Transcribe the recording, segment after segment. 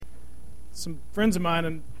some friends of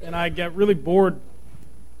mine and I got really bored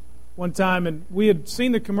one time, and we had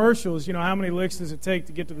seen the commercials, how many licks does it take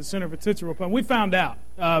to get to the center of a Tootsie Roll Pop. We found out.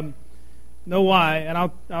 No lie, and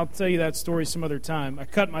I'll tell you that story some other time. I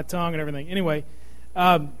cut my tongue and everything. Anyway,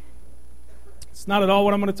 it's not at all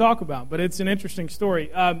what I'm going to talk about, but it's an interesting story.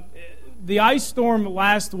 The ice storm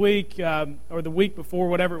last week, or the week before,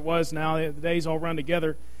 whatever it was now, the days all run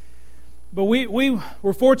together. But we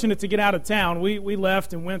were fortunate to get out of town. We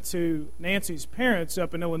left and went to Nancy's parents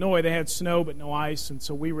up in Illinois. They had snow but no ice, and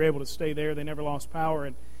so we were able to stay there. They never lost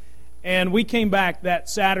power. And we came back that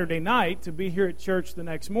Saturday night to be here at church the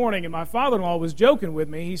next morning, and my father-in-law was joking with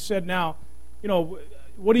me. He said, now,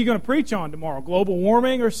 what are you going to preach on tomorrow? Global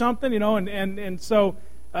warming or something? And so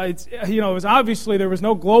it's it was obviously there was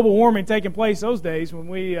no global warming taking place those days when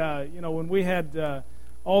we had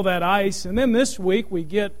all that ice. And then this week we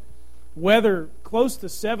get weather close to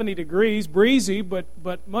 70 degrees, breezy, but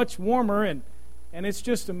much warmer, and it's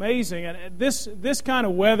just amazing. And this kind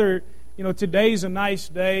of weather, today's a nice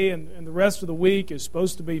day, and the rest of the week is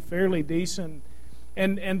supposed to be fairly decent.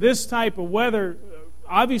 And this type of weather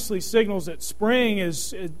obviously signals that spring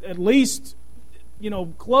is at least,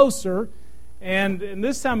 closer. And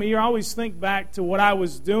this time of year, I always think back to what I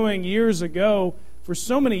was doing years ago for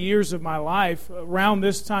so many years of my life around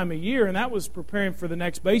this time of year, and that was preparing for the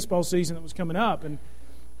next baseball season that was coming up. And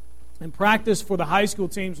practice for the high school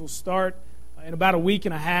teams will start in about a week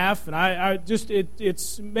and a half, and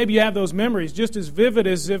it's maybe you have those memories just as vivid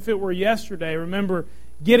as if it were yesterday. I remember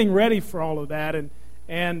getting ready for all of that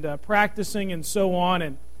and practicing and so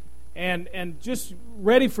on, and just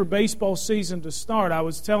ready for baseball season to start. I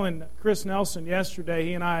was telling Chris Nelson yesterday,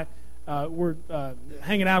 he and I were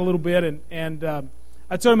hanging out a little bit, and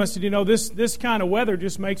I told him, I said, this kind of weather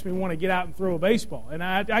just makes me want to get out and throw a baseball. And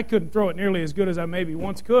I couldn't throw it nearly as good as I maybe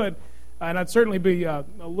once could, and I'd certainly be a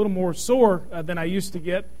little more sore than I used to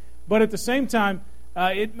get. But at the same time,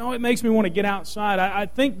 it makes me want to get outside. I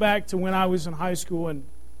think back to when I was in high school, and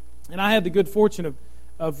I had the good fortune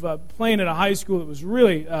of playing at a high school that was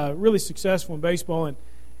really successful in baseball,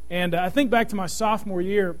 and I think back to my sophomore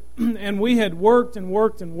year, and we had worked and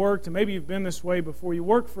worked and worked, and maybe you've been this way before. You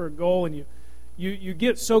work for a goal, and you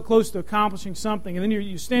get so close to accomplishing something, and then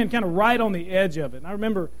you stand kind of right on the edge of it. And I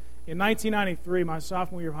remember in 1993, my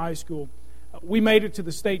sophomore year of high school, we made it to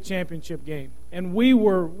the state championship game, and we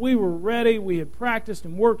were ready. We had practiced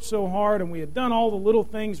and worked so hard, and we had done all the little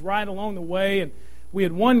things right along the way, and we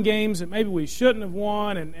had won games that maybe we shouldn't have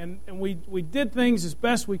won, and we did things as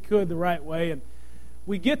best we could the right way. And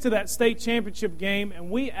we get to that state championship game, and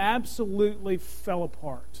we absolutely fell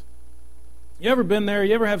apart. You ever been there?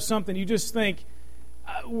 You ever have something you just think,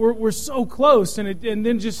 we're so close, and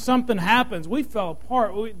then just something happens. We fell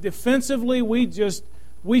apart. Defensively, we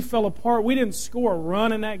fell apart. We didn't score a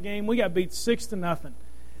run in that game. We got beat 6-0.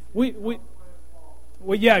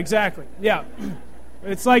 Yeah, exactly. Yeah,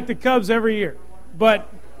 it's like the Cubs every year. But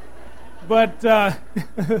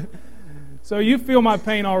so you feel my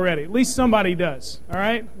pain already. At least somebody does. All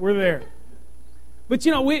right, we're there. But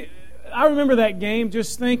I remember that game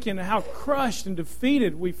just thinking how crushed and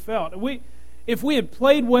defeated we felt. If we had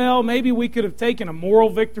played well, maybe we could have taken a moral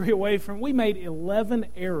victory away from. We made 11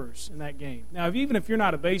 errors in that game. Now, even if you're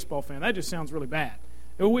not a baseball fan, that just sounds really bad.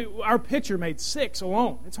 Our pitcher made 6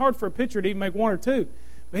 alone. It's hard for a pitcher to even make 1 or 2.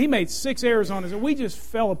 But he made 6 errors on us, and we just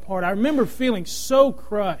fell apart. I remember feeling so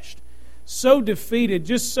crushed, so defeated,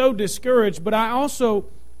 just so discouraged. But I also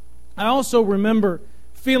remember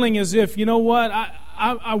feeling as if, you know what,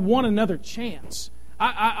 I want another chance.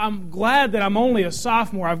 I'm glad that I'm only a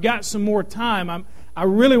sophomore. I've got some more time. I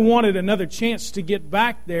really wanted another chance to get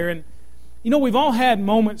back there. And, we've all had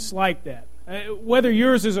moments like that. Whether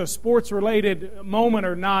yours is a sports-related moment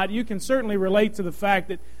or not, you can certainly relate to the fact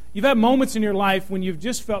that you've had moments in your life when you've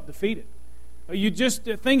just felt defeated.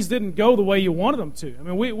 Things didn't go the way you wanted them to. I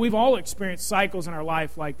mean, we've all experienced cycles in our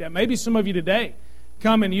life like that. Maybe some of you today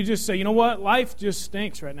come and you just say, you know what, life just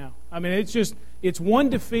stinks right now. I mean, it's one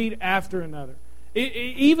defeat after another.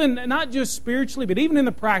 Even, not just spiritually, but even in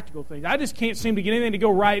the practical things. I just can't seem to get anything to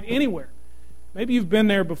go right anywhere. Maybe you've been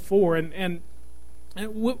there before. And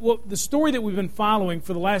the story that we've been following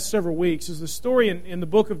for the last several weeks is the story in the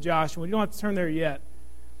book of Joshua. You don't have to turn there yet.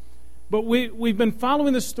 But we've been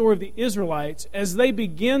following the story of the Israelites as they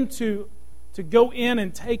begin to go in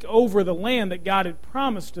and take over the land that God had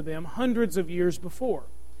promised to them hundreds of years before.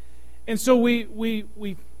 And so we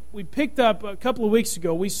picked up a couple of weeks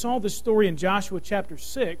ago, we saw the story in Joshua chapter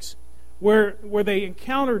 6 where they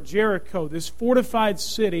encountered Jericho, this fortified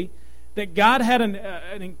city that God had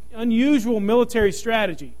an unusual military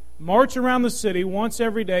strategy. march around the city once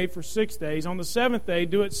every day for 6 days. On the seventh day,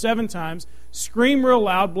 do it 7 times. Scream real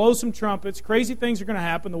loud, blow some trumpets. Crazy things are going to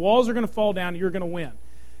happen. The walls are going to fall down, and you're going to win.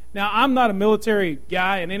 Now, I'm not a military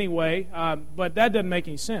guy in any way, but that doesn't make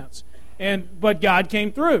any sense. But God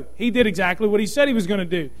came through. He did exactly what He said He was going to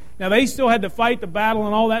do. Now, they still had to fight the battle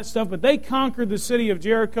and all that stuff, but they conquered the city of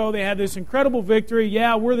Jericho. They had this incredible victory.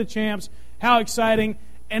 Yeah, we're the champs. How exciting.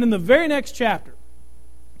 And in the very next chapter,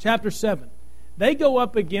 chapter 7, they go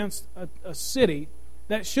up against a city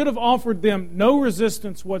that should have offered them no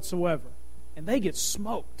resistance whatsoever. And they get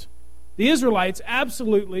smoked. The Israelites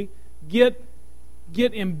absolutely get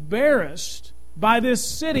embarrassed by this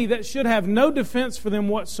city that should have no defense for them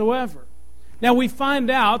whatsoever. Now we find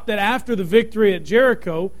out that after the victory at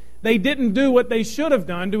Jericho, they didn't do what they should have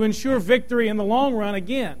done to ensure victory in the long run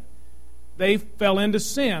again. They fell into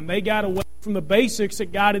sin. They got away from the basics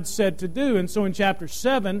that God had said to do. And so in chapter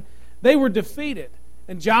 7, they were defeated.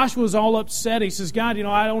 And Joshua's all upset. He says, God,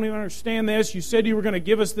 I don't even understand this. You said you were going to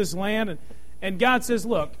give us this land. And God says,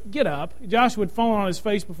 look, get up. Joshua had fallen on his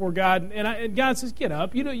face before God. And God says, get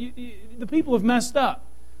up. The people have messed up.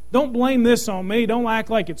 Don't blame this on me. Don't act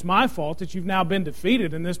like it's my fault that you've now been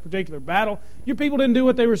defeated in this particular battle. Your people didn't do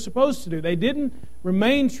what they were supposed to do. They didn't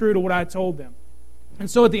remain true to what I told them.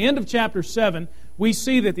 And so at the end of chapter 7, we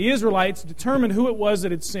see that the Israelites determined who it was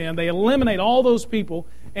that had sinned. They eliminate all those people.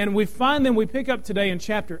 And we find them, we pick up today in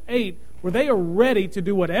chapter 8, where they are ready to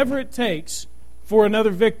do whatever it takes for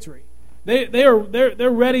another victory. They're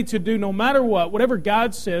ready to do no matter what, whatever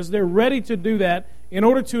God says, they're ready to do that in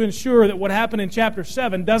order to ensure that what happened in chapter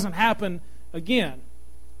 7 doesn't happen again.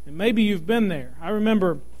 And maybe you've been there. I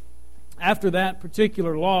remember after that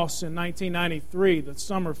particular loss in 1993, the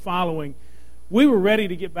summer following, we were ready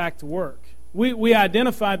to get back to work. We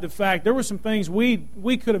identified the fact there were some things we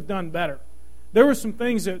could have done better. There were some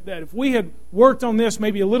things that if we had worked on this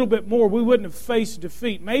maybe a little bit more, we wouldn't have faced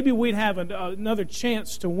defeat. Maybe we'd have another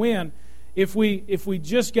chance to win if we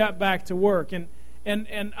just got back to work. And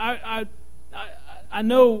I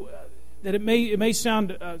know that it may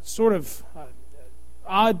sound sort of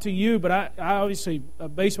odd to you, but I obviously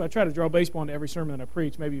baseball. I try to draw baseball into every sermon that I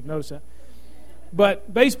preach. Maybe you've noticed that.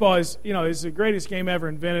 But baseball is the greatest game ever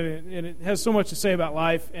invented, and it has so much to say about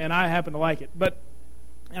life, and I happen to like it.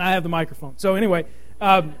 And I have the microphone. So anyway,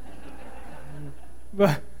 but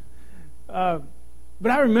I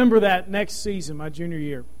remember that next season, my junior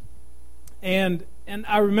year, and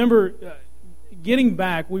I remember getting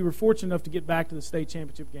back. We were fortunate enough to get back to the state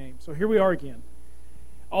championship game. So here we are again.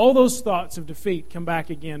 All those thoughts of defeat come back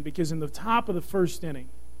again because in the top of the first inning,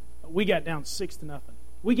 we got down 6-0.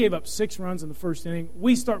 We gave up 6 runs in the first inning.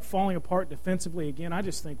 We start falling apart defensively again. I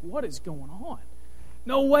just think, what is going on?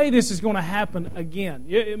 No way this is going to happen again.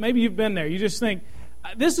 Maybe you've been there. You just think,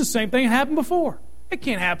 this is the same thing that happened before. It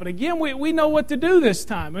can't happen again. We know what to do this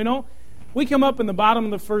time. We come up in the bottom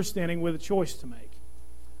of the first inning with a choice to make.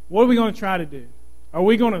 What are we going to try to do? Are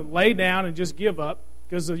we going to lay down and just give up?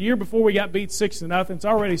 Because the year before we got beat 6-0. It's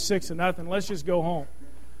already 6-0. Let's just go home.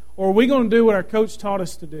 Or are we going to do what our coach taught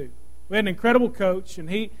us to do? We had an incredible coach, and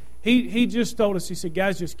he just told us, he said,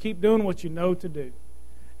 guys, just keep doing what you know to do.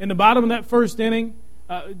 In the bottom of that first inning,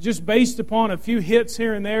 just based upon a few hits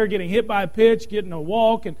here and there, getting hit by a pitch, getting a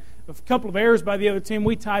walk, and a couple of errors by the other team,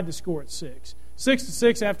 we tied the score at 6.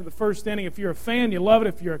 6-6 after the first inning. If you're a fan, you love it.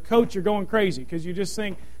 If you're a coach, you're going crazy because you just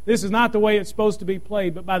think this is not the way it's supposed to be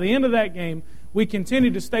played. But by the end of that game, we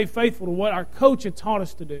continued to stay faithful to what our coach had taught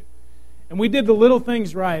us to do. And we did the little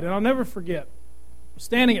things right. And I'll never forget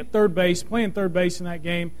standing at third base, playing third base in that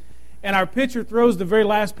game, and our pitcher throws the very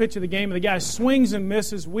last pitch of the game, and the guy swings and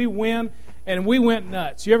misses. We win, and we went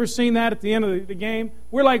nuts. You ever seen that at the end of the game?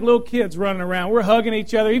 We're like little kids running around. We're hugging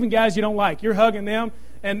each other, even guys you don't like. You're hugging them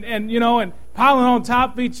and piling on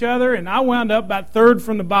top of each other, and I wound up about third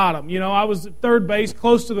from the bottom. I was at third base,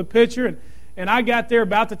 close to the pitcher, and I got there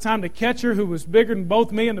about the time the catcher, who was bigger than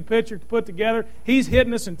both me and the pitcher put together, he's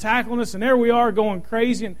hitting us and tackling us, and there we are going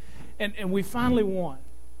crazy, and we finally won.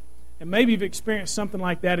 And maybe you've experienced something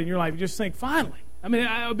like that in your life. You just think, finally. I mean,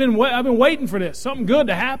 I've been waiting for this, something good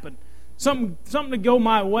to happen, something to go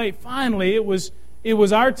my way. Finally, it was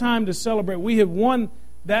our time to celebrate. We have won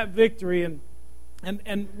that victory, and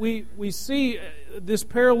we see this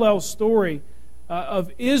parallel story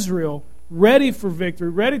of Israel ready for victory,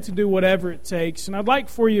 ready to do whatever it takes. And I'd like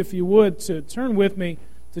for you, if you would, to turn with me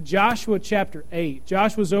to Joshua chapter 8.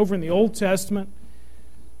 Joshua's over in the Old Testament.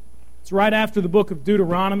 It's right after the book of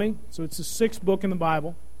Deuteronomy, so it's the 6th book in the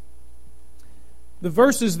Bible. The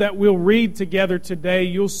verses that we'll read together today,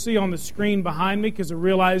 you'll see on the screen behind me, because I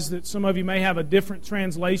realize that some of you may have a different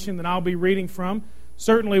translation than I'll be reading from.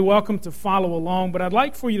 certainly welcome to follow along, but I'd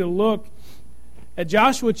like for you to look at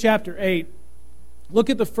Joshua chapter 8. Look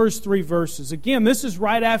at the first 3 verses. Again, this is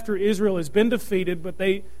right after Israel has been defeated, but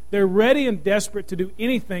they're ready and desperate to do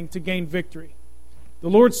anything to gain victory. The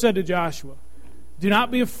Lord said to Joshua, "Do not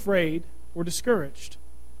be afraid or discouraged.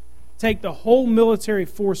 Take the whole military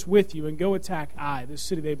force with you and go attack Ai," this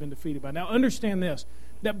city they've been defeated by. Now understand this,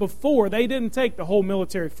 that before they didn't take the whole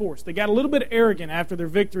military force. They got a little bit arrogant after their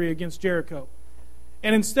victory against Jericho.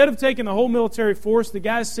 And instead of taking the whole military force, the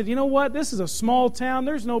guys said, you know what, this is a small town,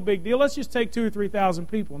 there's no big deal, let's just take 2,000 or 3,000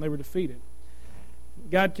 people, and they were defeated.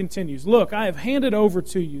 God continues, "Look, I have handed over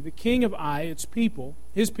to you the king of Ai, its people,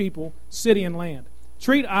 his people, city and land.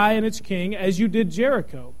 Treat Ai and its king as you did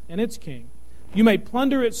Jericho and its king. You may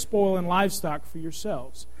plunder its spoil and livestock for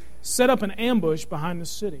yourselves. Set up an ambush behind the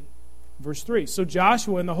city." Verse 3, "So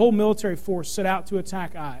Joshua and the whole military force set out to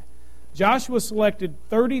attack Ai. Joshua selected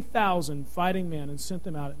 30,000 fighting men and sent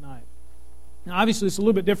them out at night." Now, obviously, it's a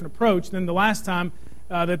little bit different approach than the last time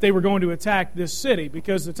that they were going to attack this city,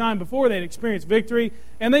 because the time before they'd experienced victory,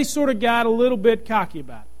 and they sort of got a little bit cocky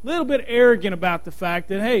about it, a little bit arrogant about the fact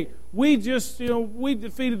that, hey, we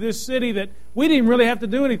defeated this city that we didn't really have to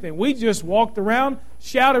do anything. We just walked around,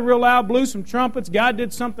 shouted real loud, blew some trumpets, God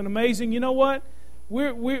did something amazing. You know what?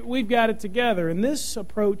 We've got it together. And this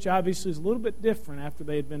approach obviously is a little bit different after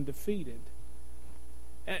they had been defeated.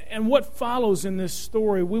 And what follows in this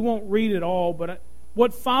story, we won't read it all, but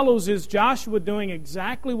what follows is Joshua doing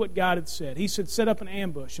exactly what God had said. He said, set up an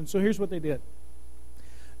ambush. And so here's what they did.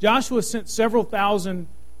 Joshua sent several thousand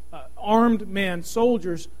armed men,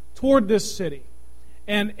 soldiers, toward this city.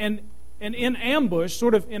 And in ambush,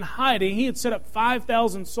 sort of in hiding, he had set up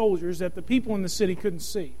 5,000 soldiers that the people in the city couldn't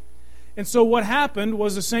see. And so what happened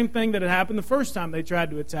was the same thing that had happened the first time they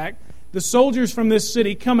tried to attack. The soldiers from this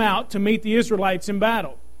city come out to meet the Israelites in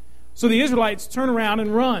battle. So the Israelites turn around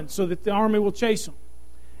and run so that the army will chase them.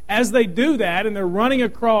 As they do that, and they're running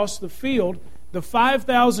across the field, the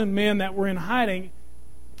 5,000 men that were in hiding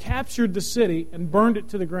captured the city and burned it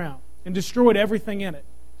to the ground and destroyed everything in it.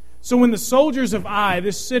 So when the soldiers of Ai,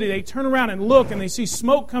 this city, they turn around and look and they see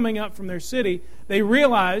smoke coming up from their city, they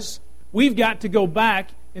realize, we've got to go back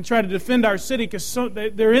and try to defend our city because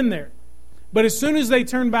they're in there. But as soon as they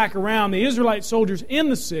turn back around, the Israelite soldiers in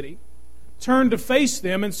the city turn to face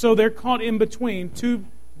them, and so they're caught in between 2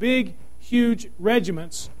 big, huge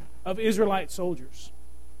regiments of Israelite soldiers.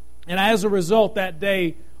 And as a result, that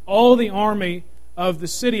day, all the army of the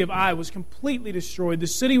city of Ai was completely destroyed. The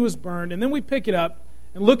city was burned. And then we pick it up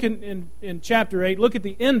and look in chapter 8, look at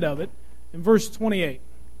the end of it in verse 28.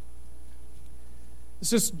 It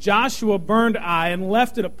says, "Joshua burned Ai and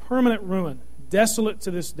left it a permanent ruin, desolate to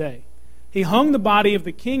this day. He hung the body of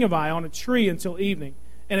the king of Ai on a tree until evening,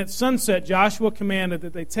 and at sunset Joshua commanded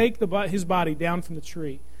that they take his body down from the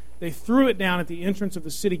tree. They threw it down at the entrance of the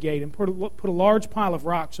city gate and put a large pile of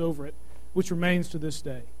rocks over it, which remains to this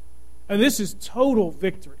day." And this is total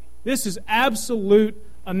victory. This is absolute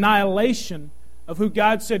annihilation of who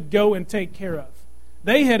God said go and take care of.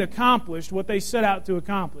 They had accomplished what they set out to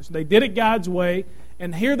accomplish. They did it God's way,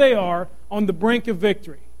 and here they are on the brink of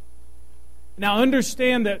victory. Now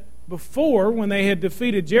understand that before, when they had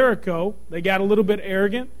defeated Jericho, they got a little bit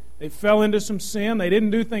arrogant. They fell into some sin. They didn't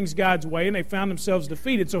do things God's way, and they found themselves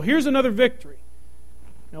defeated. So here's another victory.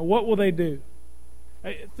 Now what will they do?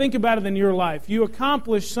 Think about it in your life. You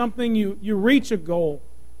accomplish something, you reach a goal.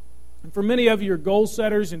 And for many of you, you're goal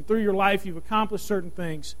setters, and through your life you've accomplished certain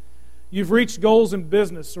things. You've reached goals in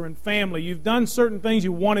business or in family. You've done certain things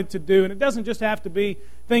you wanted to do. And it doesn't just have to be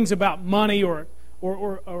things about money or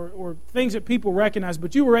things that people recognize,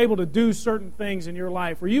 but you were able to do certain things in your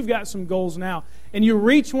life, or you've got some goals now, and you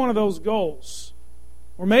reach one of those goals.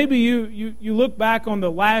 Or maybe you look back on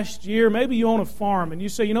the last year, maybe you own a farm, and you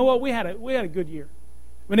say, you know what, we had a good year.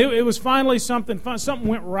 I mean, it was finally something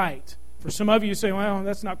went right. For some of you say, well,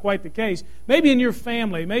 that's not quite the case. Maybe in your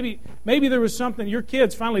family, maybe there was something, your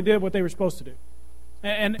kids finally did what they were supposed to do.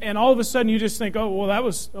 And all of a sudden you just think,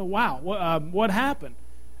 wow, what happened?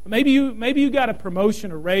 Maybe you got a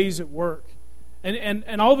promotion or raise at work.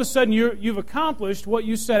 And all of a sudden you've accomplished what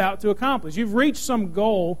you set out to accomplish. You've reached some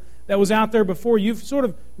goal that was out there before. You've sort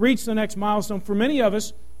of reached the next milestone. For many of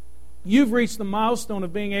us, you've reached the milestone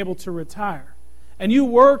of being able to retire. And you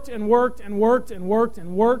worked and worked and worked and worked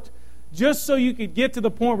and worked just so you could get to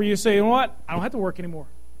the point where you say, you know what, I don't have to work anymore.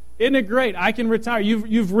 Isn't it great? I can retire.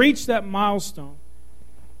 You've reached that milestone.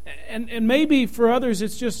 And maybe for others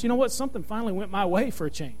it's just, you know what, something finally went my way for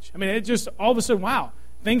a change. I mean, it just, all of a sudden, wow,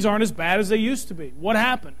 things aren't as bad as they used to be. What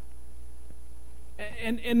happened?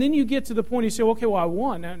 And then you get to the point you say, okay, well, I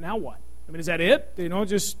won. Now what? I mean, is that it? You know,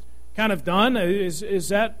 just kind of done? Is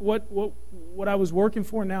that what I was working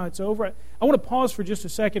for and now it's over? I want to pause for just a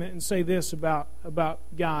second and say this about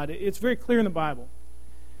God. It's very clear in the Bible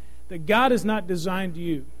that God has not designed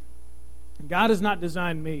you, God has not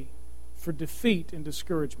designed me for defeat and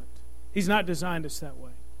discouragement. He's not designed us that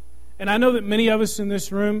way. And I know that many of us in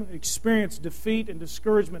this room experience defeat and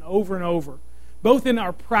discouragement over and over, both in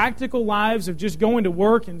our practical lives of just going to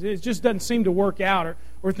work and it just doesn't seem to work out,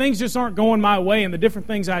 or things just aren't going my way and the different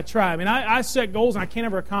things I try. I mean, I set goals and I can't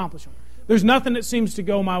ever accomplish them. There's nothing that seems to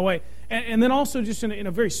go my way. And then also just in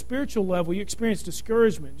a very spiritual level, you experience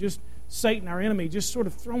discouragement, just Satan, our enemy, just sort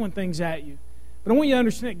of throwing things at you. But I want you to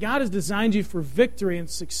understand that God has designed you for victory and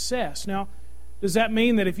success. Now, does that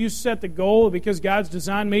mean that if you set the goal, because God's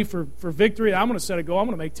designed me for victory, I'm going to set a goal, I'm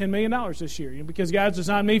going to make $10 million this year. Because God's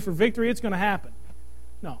designed me for victory, it's going to happen.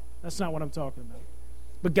 No, that's not what I'm talking about.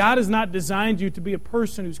 But God has not designed you to be a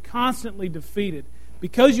person who's constantly defeated.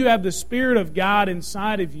 Because you have the Spirit of God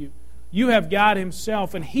inside of you, you have God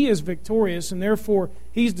Himself, and He is victorious, and therefore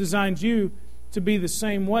He's designed you to be the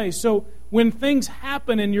same way. So when things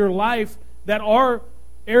happen in your life that are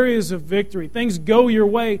areas of victory, things go your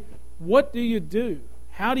way, what do you do?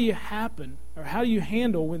 How do you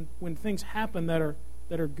handle when things happen that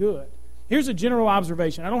are good? Here's a general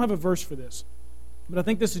observation. I don't have a verse for this, but I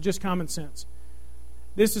think this is just common sense.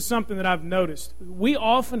 This is something that I've noticed. We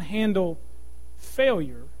often handle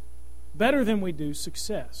failure better than we do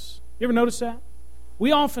success. You ever notice that?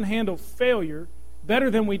 We often handle failure better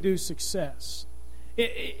than we do success.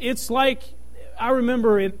 It's like, I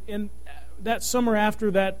remember in that summer after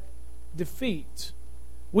that defeat,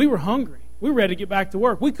 we were hungry. We were ready to get back to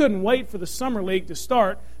work. We couldn't wait for the summer league to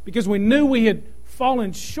start because we knew we had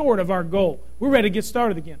fallen short of our goal. We were ready to get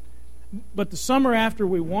started again. But the summer after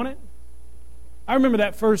we won it, I remember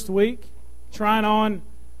that first week trying on,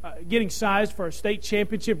 getting sized for our state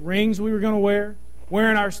championship rings we were going to wear,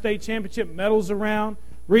 wearing our state championship medals around,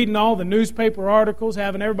 reading all the newspaper articles,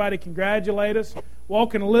 having everybody congratulate us,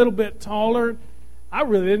 walking a little bit taller. I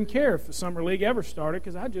really didn't care if the summer league ever started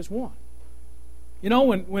because I just won. You know,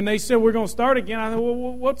 when they said we're going to start again, I thought,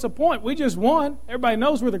 well, what's the point? We just won. Everybody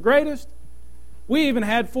knows we're the greatest. We even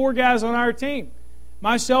had 4 guys on our team,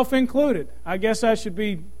 myself included. I guess I should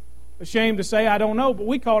be ashamed to say I don't know, but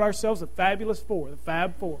we called ourselves the Fabulous Four, the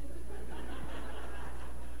Fab Four.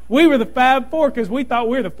 We were the Fab Four because we thought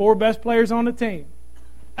we were the 4 best players on the team.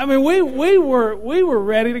 I mean, we were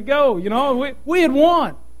ready to go. You know, we had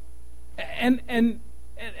won. And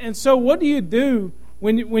so, what do you do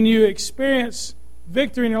when you experience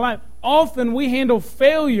victory in your life? Often we handle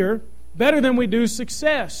failure better than we do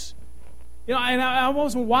success. You know, and I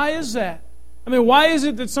was, why is that? I mean, why is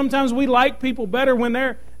it that sometimes we like people better when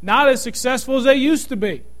they're not as successful as they used to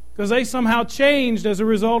be? Because they somehow changed as a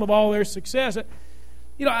result of all their success.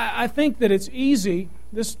 You know, I think that it's easy,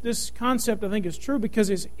 this concept I think is true because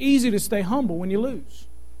it's easy to stay humble when you lose.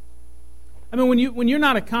 I mean, when you're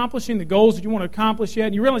not accomplishing the goals that you want to accomplish yet,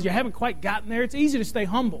 and you realize you haven't quite gotten there, it's easy to stay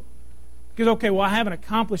humble. Because, okay, well, I haven't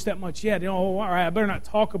accomplished that much yet. You know, all right, I better not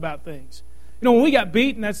talk about things. You know, when we got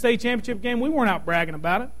beat in that state championship game, we weren't out bragging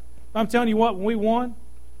about it. But I'm telling you what, when we won,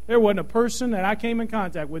 there wasn't a person that I came in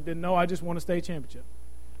contact with that didn't know I just won a state championship.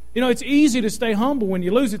 You know, it's easy to stay humble when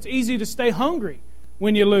you lose. It's easy to stay hungry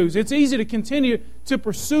when you lose. It's easy to continue to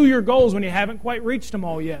pursue your goals when you haven't quite reached them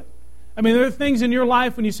all yet. I mean, there are things in your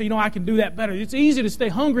life when you say, you know, I can do that better. It's easy to stay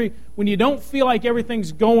hungry when you don't feel like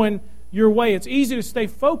everything's going your way. It's easy to stay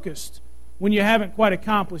focused when you haven't quite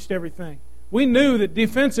accomplished everything. We knew that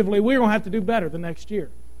defensively we were going to have to do better the next year.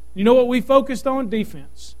 You know what we focused on?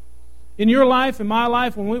 Defense. In your life, in my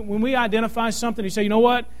life, when we identify something, you say, you know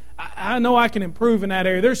what? I know I can improve in that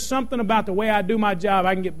area. There's something about the way I do my job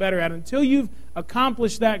I can get better at. Until you've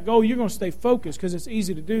accomplished that goal, you're going to stay focused because it's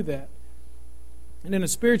easy to do that. And in a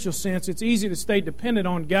spiritual sense, it's easy to stay dependent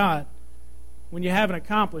on God when you haven't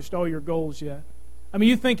accomplished all your goals yet. I mean,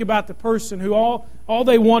 you think about the person who all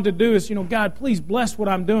they want to do is, you know, God, please bless what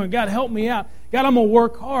I'm doing. God, help me out. God, I'm going to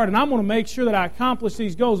work hard, and I'm going to make sure that I accomplish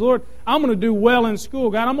these goals. Lord, I'm going to do well in school.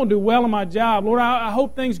 God, I'm going to do well in my job. Lord, I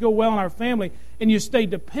hope things go well in our family. And you stay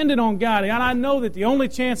dependent on God. And I know that the only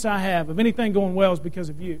chance I have of anything going well is because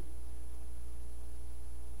of you.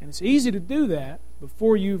 And it's easy to do that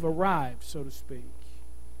before you've arrived, so to speak.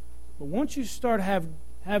 But once you start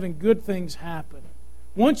having good things happen,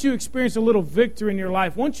 once you experience a little victory in your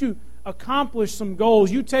life, once you accomplish some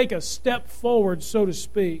goals, you take a step forward, so to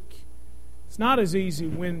speak. It's not as easy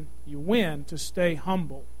when you win to stay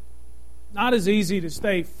humble. Not as easy to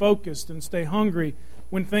stay focused and stay hungry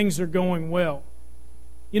when things are going well.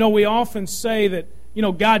 You know, we often say that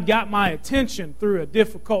God got my attention through a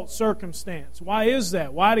difficult circumstance. Why is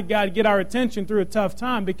that? Why did God get our attention through a tough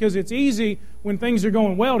time? Because it's easy when things are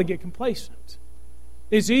going well to get complacent.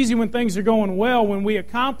 It's easy when things are going well, when we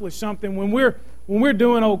accomplish something, when we're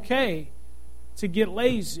doing okay, to get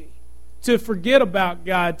lazy, to forget about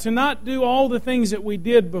God, to not do all the things that we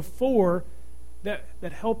did before that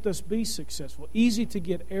helped us be successful. Easy to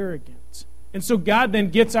get arrogant. And so God then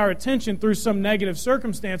gets our attention through some negative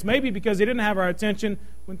circumstance, maybe because He didn't have our attention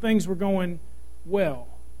when things were going well.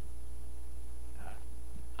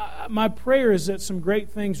 My prayer is that some great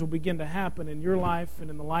things will begin to happen in your life and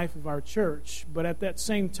in the life of our church, but at that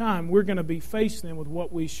same time, we're going to be faced then with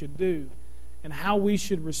what we should do and how we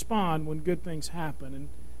should respond when good things happen. And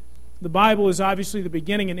the Bible is obviously the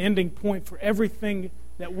beginning and ending point for everything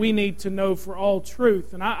that we need to know for all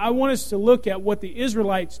truth. And I want us to look at what the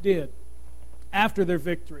Israelites did after their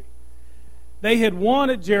victory. They had won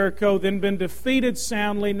at Jericho, then been defeated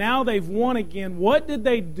soundly. Now they've won again. What did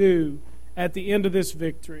they do at the end of this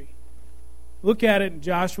victory? Look at it in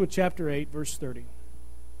Joshua chapter 8, verse 30.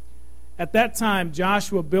 At that time,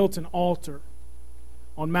 Joshua built an altar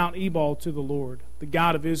on Mount Ebal to the Lord, the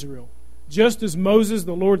God of Israel, just as Moses,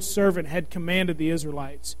 the Lord's servant, had commanded the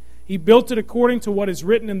Israelites. He built it according to what is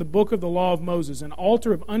written in the book of the law of Moses, an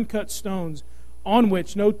altar of uncut stones on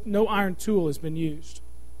which no iron tool has been used.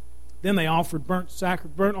 Then they offered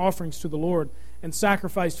burnt offerings to the Lord and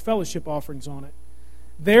sacrificed fellowship offerings on it.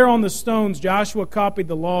 There on the stones Joshua copied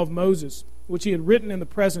the law of Moses, which he had written in the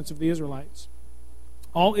presence of the Israelites.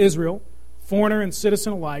 All Israel, foreigner and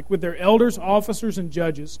citizen alike, with their elders, officers, and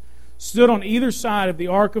judges, stood on either side of the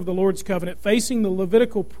ark of the Lord's covenant, facing the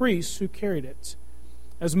Levitical priests who carried it.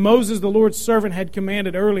 As Moses, the Lord's servant, had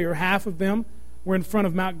commanded earlier, half of them were in front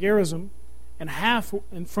of Mount Gerizim, and half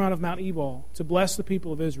in front of Mount Ebal, to bless the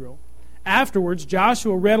people of Israel. Afterwards,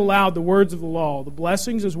 Joshua read aloud the words of the law, the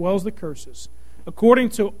blessings as well as the curses, according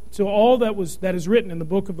to all that is written in the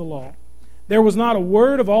book of the law. There was not a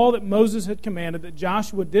word of all that Moses had commanded that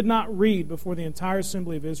Joshua did not read before the entire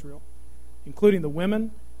assembly of Israel, including the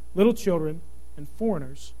women, little children, and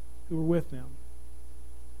foreigners who were with them.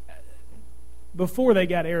 Before they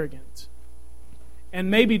got arrogant. And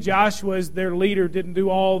maybe Joshua, as their leader, didn't do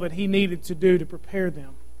all that he needed to do to prepare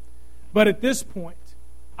them. But at this point,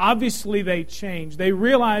 obviously they changed. They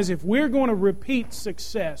realize if we're going to repeat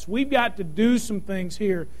success, we've got to do some things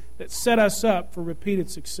here that set us up for repeated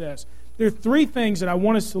success. There are three things that I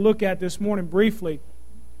want us to look at this morning briefly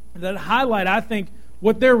that highlight, I think,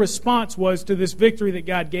 what their response was to this victory that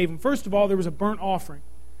God gave them. First of all, there was a burnt offering.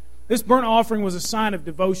 This burnt offering was a sign of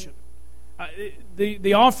devotion.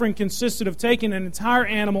 The offering consisted of taking an entire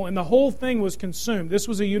animal, and the whole thing was consumed. This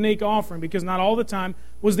was a unique offering because not all the time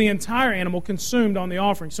was the entire animal consumed on the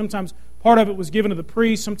offering. Sometimes part of it was given to the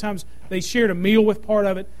priest. Sometimes they shared a meal with part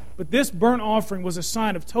of it. But this burnt offering was a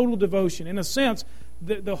sign of total devotion. In a sense,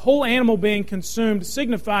 the whole animal being consumed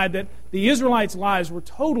signified that the Israelites' lives were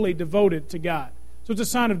totally devoted to God. So it's a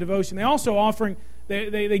sign of devotion. They also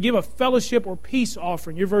they give a fellowship or peace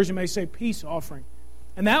offering. Your version may say peace offering.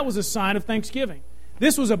 And that was a sign of thanksgiving.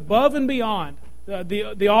 This was above and beyond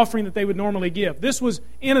the offering that they would normally give. This was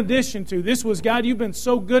in addition to. This was, God, you've been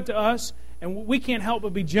so good to us, and we can't help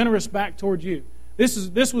but be generous back toward you.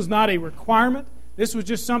 This was not a requirement. This was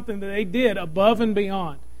just something that they did above and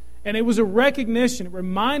beyond. And it was a recognition. It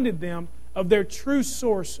reminded them of their true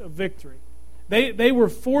source of victory. They were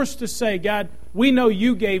forced to say, God, we know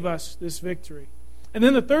you gave us this victory. And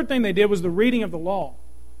then the third thing they did was the reading of the law.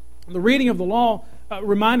 The reading of the law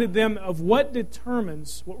reminded them of what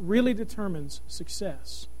really determines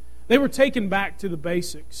success. They were taken back to the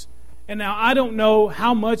basics. And now I don't know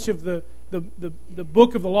how much of the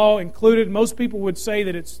book of the law included. Most people would say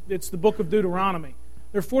that it's the book of Deuteronomy.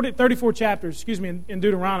 There are 34 chapters, in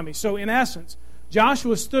Deuteronomy. So in essence,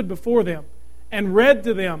 Joshua stood before them and read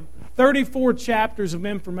to them 34 chapters of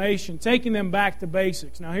information, taking them back to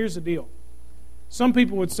basics. Now here's the deal. Some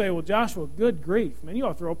people would say, well, Joshua, good grief, man, you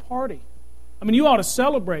ought to throw a party. I mean, you ought to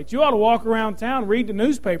celebrate. You ought to walk around town, read the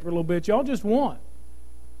newspaper a little bit. Y'all just won.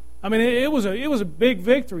 I mean, it was a big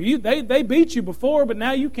victory. They beat you before, but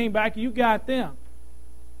now you came back and you got them.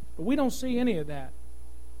 But we don't see any of that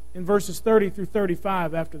in verses 30 through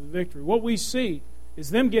 35 after the victory. What we see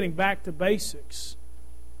is them getting back to basics.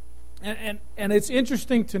 And it's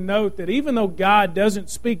interesting to note that even though God doesn't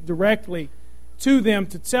speak directly to them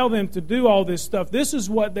to tell them to do all this stuff, this is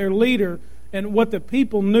what their leader and what the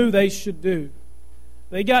people knew they should do.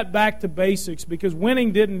 They got back to basics because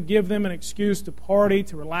winning didn't give them an excuse to party,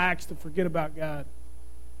 to relax, to forget about God.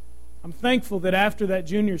 I'm thankful that after that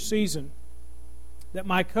junior season, that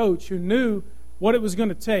my coach, who knew what it was going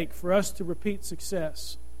to take for us to repeat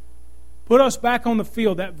success. Put us back on the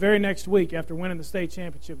field that very next week after winning the state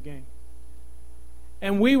championship game.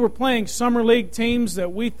 And we were playing summer league teams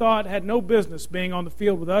that we thought had no business being on the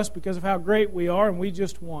field with us because of how great we are, and we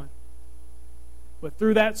just won. But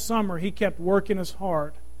through that summer, He kept working us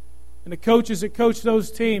hard. And the coaches that coached those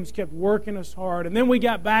teams kept working us hard. And then we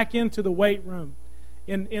got back into the weight room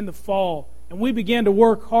in the fall. And we began to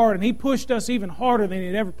work hard. And He pushed us even harder than He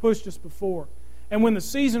had ever pushed us before. And when the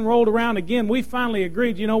season rolled around again, we finally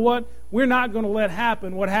agreed, you know what? We're not going to let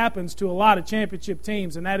happen what happens to a lot of championship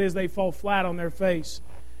teams, and that is they fall flat on their face.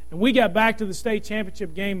 And we got back to the state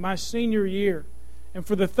championship game my senior year. And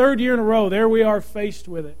for the third year in a row, there we are faced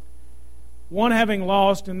with it. One having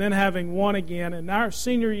lost and then having won again. And our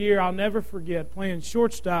senior year, I'll never forget, playing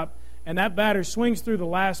shortstop, and that batter swings through the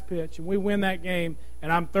last pitch, and we win that game,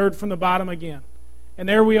 and I'm third from the bottom again. And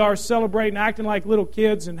there we are celebrating, acting like little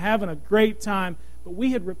kids and having a great time. But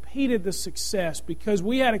we had repeated the success because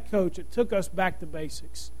we had a coach that took us back to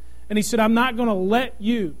basics. And he said, I'm not going to let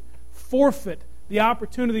you forfeit the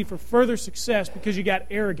opportunity for further success because you got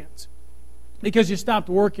arrogant, because you stopped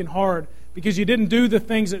working hard, because you didn't do the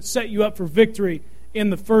things that set you up for victory in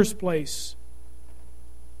the first place.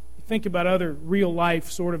 You think about other real-life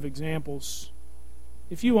sort of examples.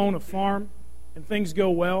 If you own a farm and things go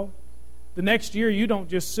well, the next year you don't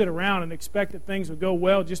just sit around and expect that things will go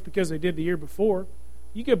well just because they did the year before.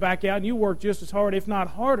 You go back out and you work just as hard, if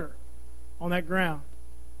not harder, on that ground.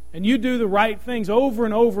 And you do the right things over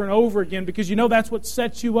and over and over again because you know that's what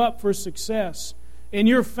sets you up for success. In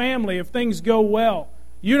your family, if things go well,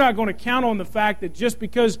 you're not going to count on the fact that just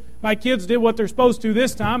because my kids did what they're supposed to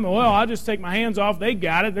this time, well, I'll just take my hands off. They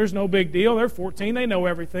got it. There's no big deal. They're 14. They know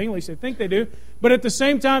everything. At least they think they do. But at the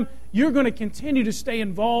same time, you're going to continue to stay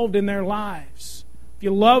involved in their lives. If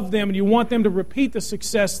you love them and you want them to repeat the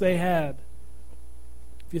success they had.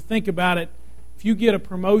 If you think about it, if you get a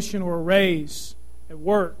promotion or a raise at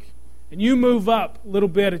work and you move up a little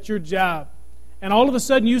bit at your job and all of a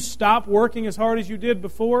sudden you stop working as hard as you did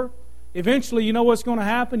before, eventually, you know what's going to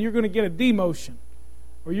happen? You're going to get a demotion.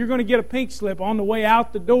 Or you're going to get a pink slip on the way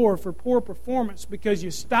out the door for poor performance because you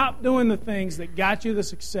stopped doing the things that got you the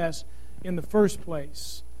success in the first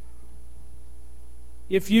place.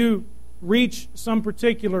 If you reach some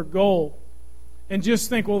particular goal and just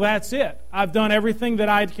think, well, that's it. I've done everything that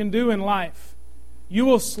I can do in life. You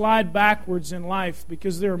will slide backwards in life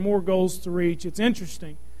because there are more goals to reach. It's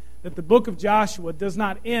interesting that the book of Joshua does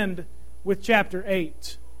not end with chapter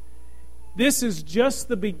 8. This is just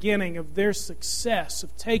the beginning of their success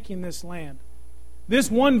of taking this land.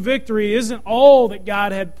 This one victory isn't all that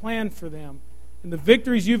God had planned for them. And the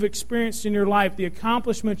victories you've experienced in your life, the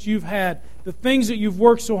accomplishments you've had, the things that you've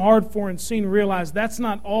worked so hard for and seen realized, that's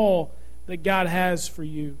not all that God has for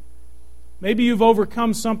you. Maybe you've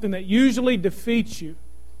overcome something that usually defeats you,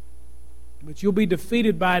 but you'll be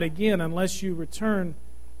defeated by it again unless you return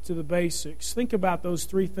to the basics. Think about those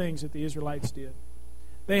three things that the Israelites did.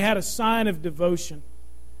 They had a sign of devotion.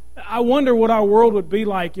 I wonder what our world would be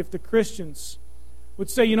like if the Christians would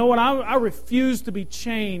say, you know what, I refuse to be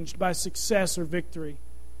changed by success or victory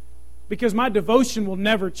because my devotion will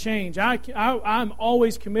never change. I'm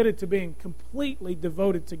always committed to being completely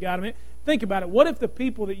devoted to God. I mean, think about it. What if the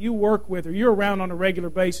people that you work with or you're around on a regular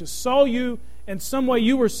basis saw you in some way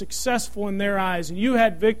you were successful in their eyes and you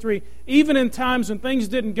had victory, even in times when things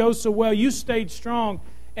didn't go so well, you stayed strong.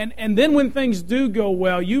 And then when things do go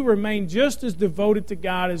well, you remain just as devoted to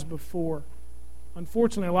God as before.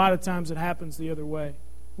 Unfortunately, a lot of times it happens the other way.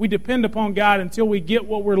 We depend upon God until we get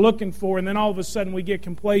what we're looking for, and then all of a sudden we get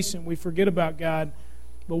complacent. We forget about God.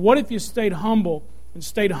 But what if you stayed humble and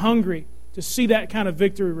stayed hungry to see that kind of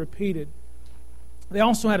victory repeated? They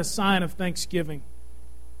also had a sign of thanksgiving.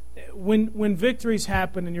 When victories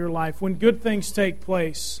happen in your life, when good things take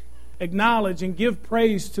place, acknowledge and give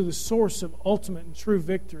praise to the source of ultimate and true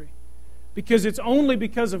victory. Because it's only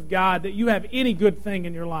because of God that you have any good thing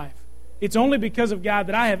in your life. It's only because of God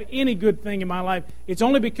that I have any good thing in my life. It's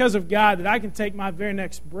only because of God that I can take my very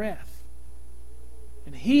next breath.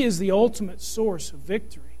 And He is the ultimate source of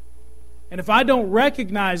victory. And if I don't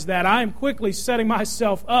recognize that, I am quickly setting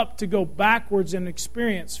myself up to go backwards and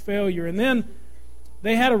experience failure. And then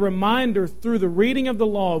they had a reminder through the reading of the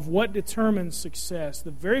law of what determines success.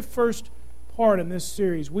 The very first part in this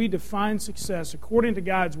series, we define success according to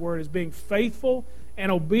God's Word as being faithful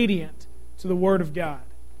and obedient to the Word of God.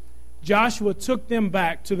 Joshua took them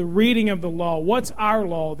back to the reading of the law. What's our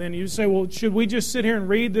law then? You say, well, should we just sit here and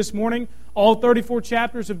read this morning all 34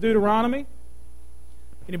 chapters of Deuteronomy?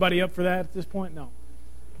 Anybody up for that at this point? No.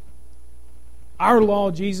 Our law,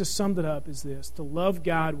 Jesus summed it up, is this: to love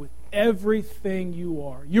God with everything you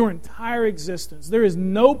are, your entire existence. There is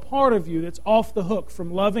no part of you that's off the hook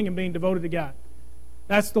from loving and being devoted to God.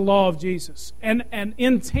 That's the law of Jesus. And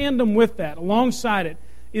in tandem with that, alongside it,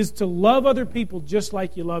 is to love other people just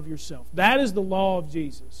like you love yourself. That is the law of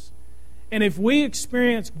Jesus. And if we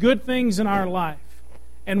experience good things in our life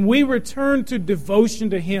and we return to devotion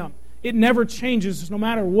to Him, it never changes no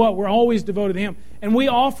matter what. We're always devoted to Him. And we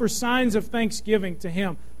offer signs of thanksgiving to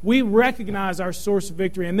Him. We recognize our source of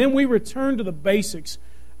victory. And then we return to the basics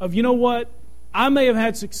of, you know what? I may have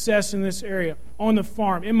had success in this area, on the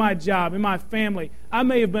farm, in my job, in my family. I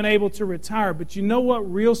may have been able to retire. But you know what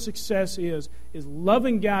real success is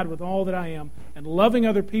loving God with all that I am and loving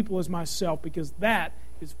other people as myself, because that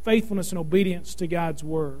is faithfulness and obedience to God's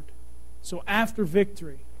Word. So after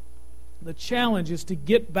victory, the challenge is to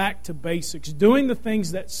get back to basics, doing the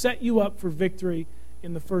things that set you up for victory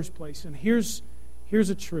in the first place. And here's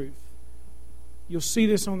a truth. You'll see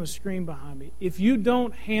this on the screen behind me. If you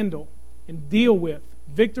don't handle and deal with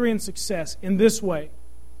victory and success in this way,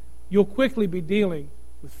 you'll quickly be dealing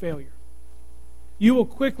with failure. You will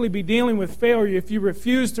quickly be dealing with failure if you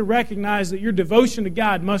refuse to recognize that your devotion to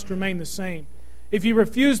God must remain the same. If you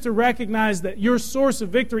refuse to recognize that your source of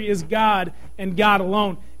victory is God and God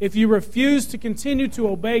alone, if you refuse to continue to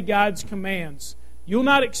obey God's commands, you'll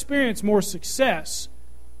not experience more success,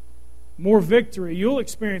 more victory. You'll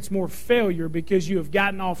experience more failure because you have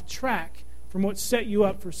gotten off track from what set you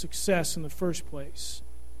up for success in the first place.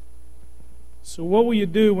 So what will you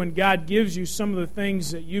do when God gives you some of the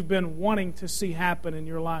things that you've been wanting to see happen in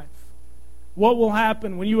your life? What will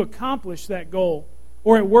happen when you accomplish that goal?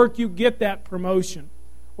 Or at work you get that promotion.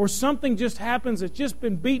 Or something just happens that's just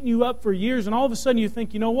been beating you up for years, and all of a sudden you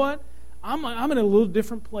think, you know what? I'm in a little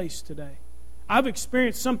different place today. I've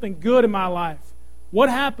experienced something good in my life. What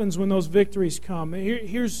happens when those victories come?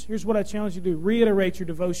 Here's what I challenge you to do. Reiterate your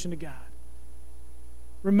devotion to God.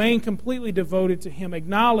 Remain completely devoted to Him.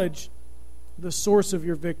 Acknowledge the source of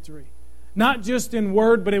your victory. Not just in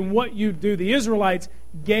word, but in what you do. The Israelites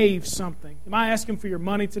gave something. Am I asking for your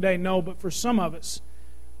money today? No, but for some of us,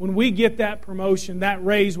 when we get that promotion, that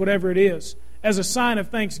raise, whatever it is, as a sign of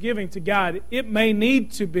thanksgiving to God, it may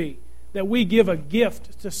need to be that we give a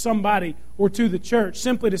gift to somebody or to the church,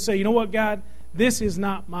 simply to say, you know what, God, this is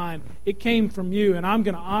not mine. It came from you, and I'm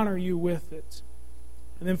going to honor you with it.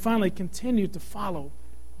 And then finally, continue to follow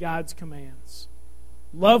God's commands.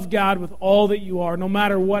 Love God with all that you are, no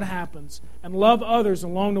matter what happens, and love others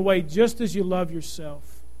along the way just as you love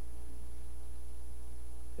yourself.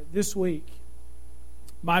 This week,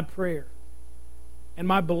 my prayer and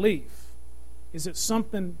my belief is that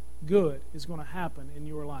something good is going to happen in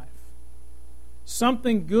your life.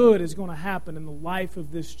 Something good is going to happen in the life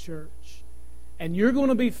of this church. And you're going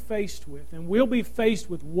to be faced with, and we'll be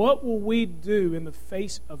faced with, what will we do in the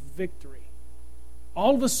face of victory?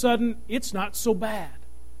 All of a sudden, it's not so bad.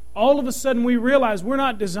 All of a sudden, we realize we're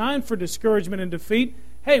not designed for discouragement and defeat.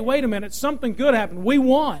 Hey, wait a minute, something good happened. We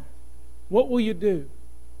won. What will you do?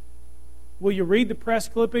 Will you read the press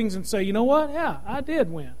clippings and say, you know what? Yeah, I did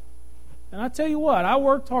win. And I tell you what, I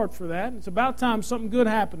worked hard for that. It's about time something good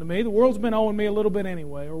happened to me. The world's been owing me a little bit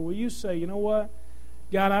anyway. Or will you say, you know what?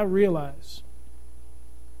 God, I realize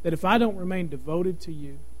that if I don't remain devoted to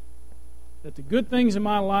you, that the good things in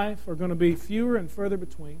my life are going to be fewer and further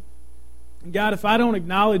between. And God, if I don't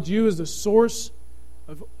acknowledge you as the source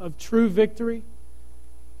of true victory,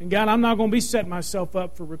 and God, I'm not going to be setting myself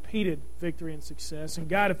up for repeated victory and success. And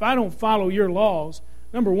God, if I don't follow your laws,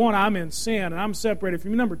 number one, I'm in sin and I'm separated from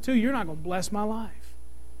you. Number two, you're not going to bless my life.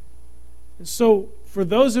 And so, for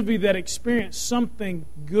those of you that experience something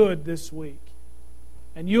good this week,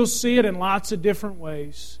 and you'll see it in lots of different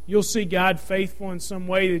ways. You'll see God faithful in some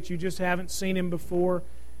way that you just haven't seen Him before.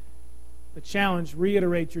 The challenge,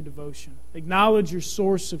 reiterate your devotion. Acknowledge your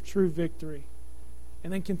source of true victory.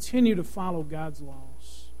 And then continue to follow God's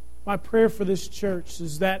laws. My prayer for this church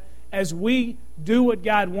is that as we do what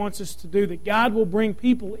God wants us to do, that God will bring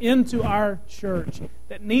people into our church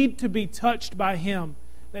that need to be touched by Him,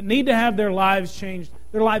 that need to have their lives changed,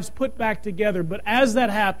 their lives put back together. But as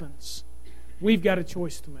that happens, we've got a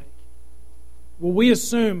choice to make. Will we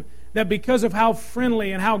assume that because of how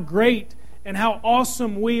friendly and how great and how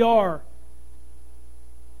awesome we are,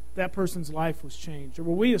 that person's life was changed? Or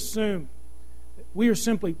will we assume that we are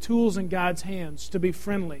simply tools in God's hands to be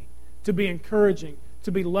friendly, to be encouraging,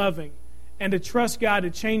 to be loving, and to trust God to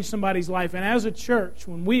change somebody's life? And as a church,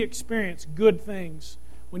 when we experience good things,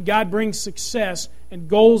 when God brings success and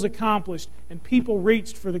goals accomplished and people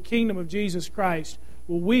reached for the kingdom of Jesus Christ,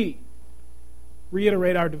 will we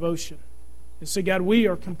reiterate our devotion and say, God, we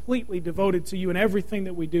are completely devoted to you in everything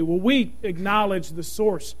that we do. Will we acknowledge the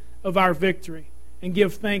source of our victory and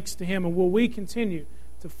give thanks to Him? And will we continue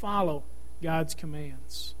to follow God's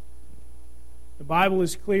commands? The Bible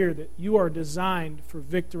is clear that you are designed for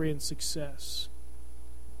victory and success.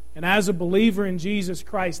 And as a believer in Jesus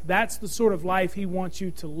Christ, that's the sort of life He wants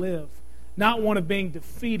you to live. Not one of being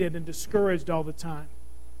defeated and discouraged all the time.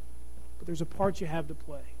 But there's a part you have to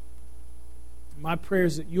play. My prayer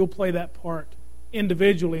is that you'll play that part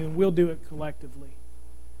individually and we'll do it collectively.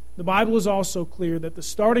 The Bible is also clear that the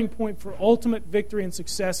starting point for ultimate victory and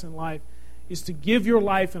success in life is to give your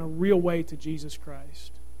life in a real way to Jesus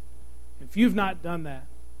Christ. If you've not done that,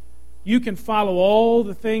 you can follow all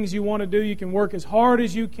the things you want to do. You can work as hard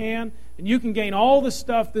as you can, and you can gain all the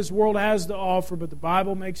stuff this world has to offer, but the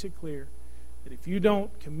Bible makes it clear that if you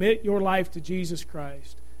don't commit your life to Jesus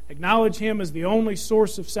Christ, acknowledge Him as the only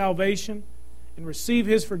source of salvation, and receive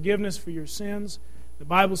His forgiveness for your sins, the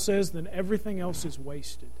Bible says then everything else is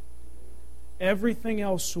wasted. Everything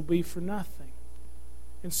else will be for nothing.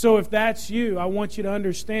 And so if that's you, I want you to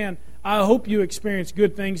understand, I hope you experience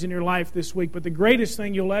good things in your life this week, but the greatest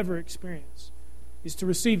thing you'll ever experience is to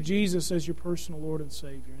receive Jesus as your personal Lord and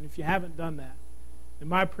Savior. And if you haven't done that, then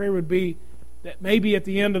my prayer would be that maybe at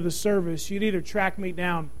the end of the service, you'd either track me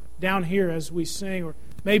down here as we sing, or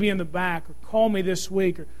maybe in the back, or call me this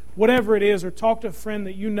week, or whatever it is, or talk to a friend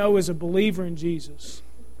that you know is a believer in Jesus.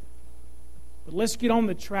 But let's get on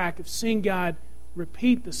the track of seeing God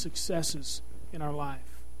repeat the successes in our life.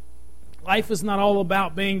 Life is not all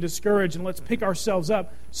about being discouraged and let's pick ourselves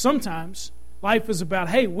up. Sometimes life is about,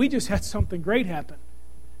 hey, we just had something great happen.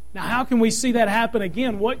 Now, how can we see that happen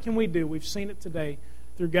again? What can we do? We've seen it today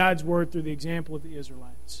through God's Word, through the example of the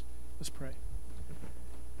Israelites. Let's pray.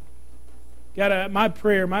 God, my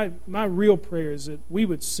prayer, my real prayer is that we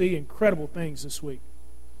would see incredible things this week.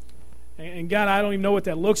 And God, I don't even know what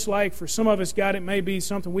that looks like. For some of us, God, it may be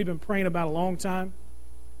something we've been praying about a long time.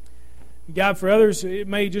 God, for others, it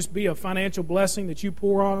may just be a financial blessing that you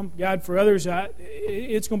pour on them. God, for others,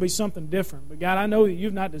 it's going to be something different. But God, I know that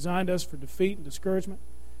you've not designed us for defeat and discouragement.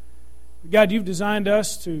 But God, you've designed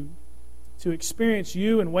us to experience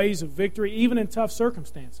you in ways of victory, even in tough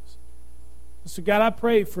circumstances. So God, I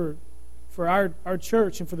pray for our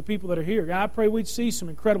church and for the people that are here. God, I pray we'd see some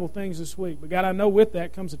incredible things this week. But God, I know with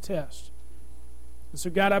that comes a test. And so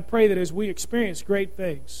God, I pray that as we experience great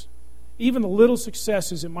things, even the little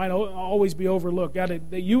successes that might always be overlooked, God,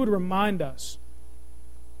 that you would remind us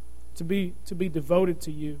to be devoted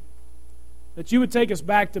to you. That you would take us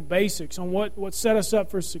back to basics on what set us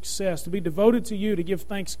up for success, to be devoted to you, to give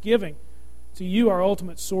thanksgiving to you, our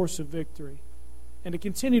ultimate source of victory, and to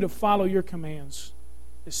continue to follow your commands,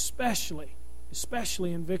 especially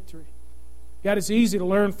in victory. God, it's easy to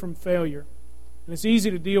learn from failure, and it's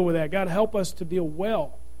easy to deal with that. God, help us to deal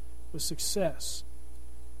well with success.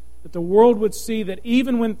 That the world would see that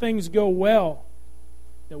even when things go well,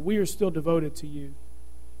 that we are still devoted to you.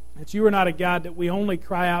 That you are not a God that we only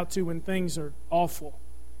cry out to when things are awful.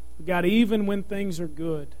 But God, even when things are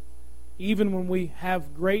good, even when we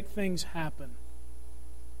have great things happen,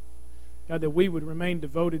 God, that we would remain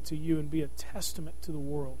devoted to you and be a testament to the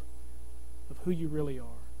world of who you really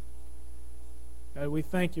are. God, we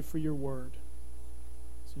thank you for your word.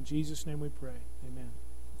 It's in Jesus' name we pray. Amen.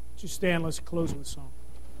 Would you stand? Let's close with a song.